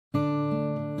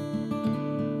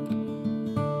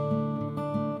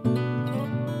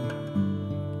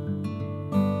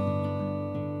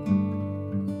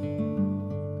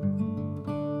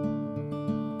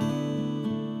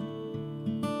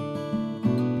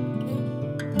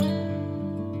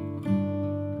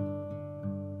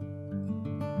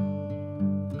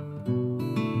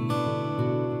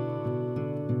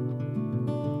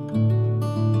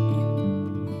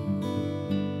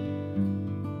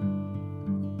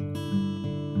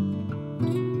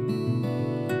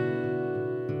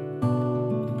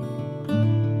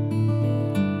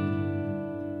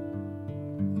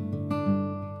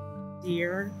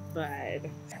Bud.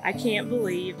 I can't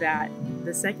believe that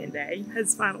the second day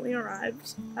has finally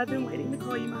arrived. I've been waiting to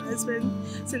call you my husband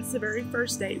since the very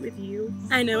first date with you.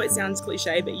 I know it sounds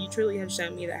cliche, but you truly have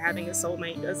shown me that having a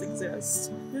soulmate does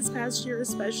exist. This past year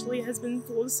especially has been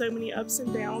full of so many ups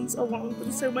and downs, along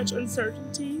with so much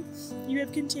uncertainty. You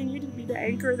have continued to be the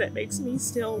anchor that makes me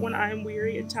still when I am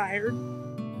weary and tired.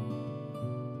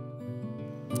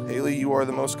 Hailey, you are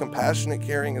the most compassionate,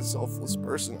 caring, and selfless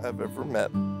person I've ever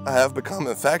met. I have become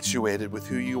infatuated with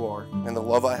who you are and the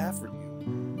love I have for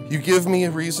you. You give me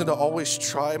a reason to always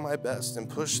try my best and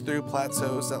push through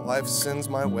plateaus that life sends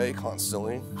my way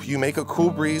constantly. You make a cool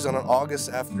breeze on an August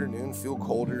afternoon feel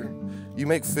colder. You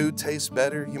make food taste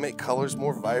better. You make colors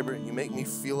more vibrant. You make me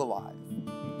feel alive.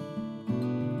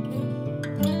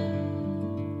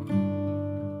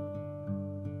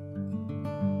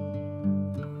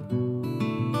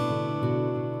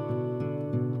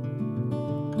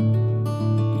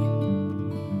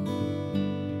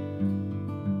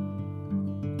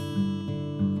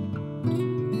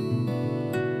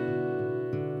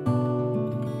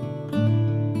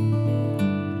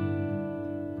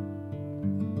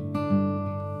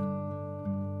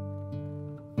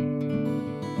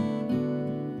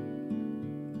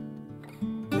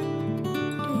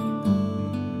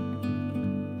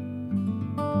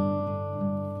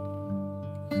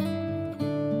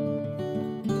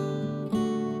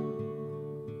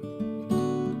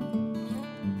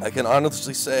 I can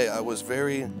honestly say I was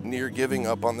very near giving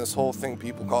up on this whole thing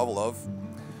people call love.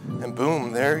 And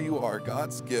boom, there you are,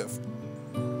 God's gift.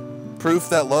 Proof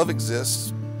that love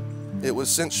exists. It was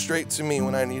sent straight to me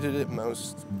when I needed it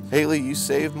most. Hailey, you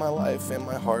saved my life and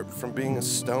my heart from being a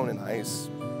stone and ice.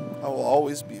 I will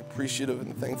always be appreciative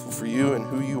and thankful for you and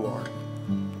who you are.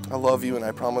 I love you and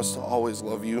I promise to always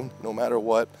love you, no matter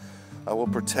what. I will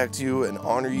protect you and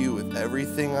honor you with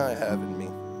everything I have in me.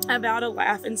 I vow to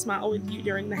laugh and smile with you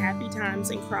during the happy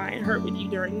times and cry and hurt with you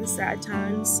during the sad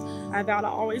times. I vow to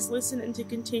always listen and to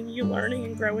continue learning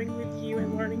and growing with you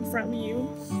and learning from you.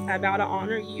 I vow to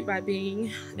honor you by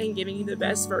being and giving you the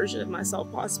best version of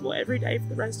myself possible every day for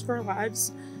the rest of our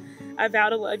lives. I vow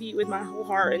to love you with my whole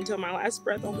heart until my last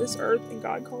breath on this earth and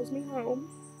God calls me home.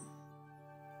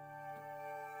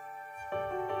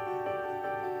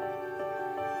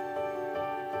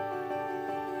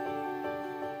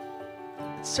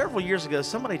 Several years ago,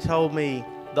 somebody told me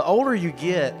the older you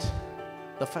get,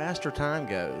 the faster time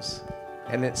goes.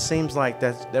 And it seems like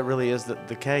that really is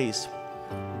the case.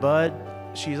 Bud,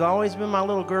 she's always been my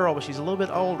little girl, but she's a little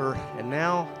bit older. And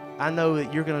now I know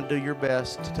that you're going to do your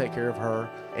best to take care of her.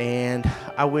 And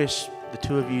I wish the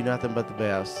two of you nothing but the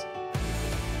best.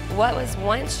 What was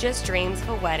once just dreams of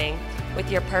a wedding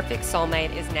with your perfect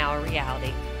soulmate is now a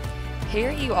reality.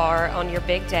 Here you are on your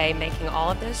big day making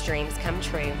all of those dreams come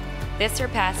true. This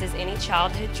surpasses any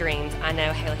childhood dreams I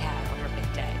know Hailey had.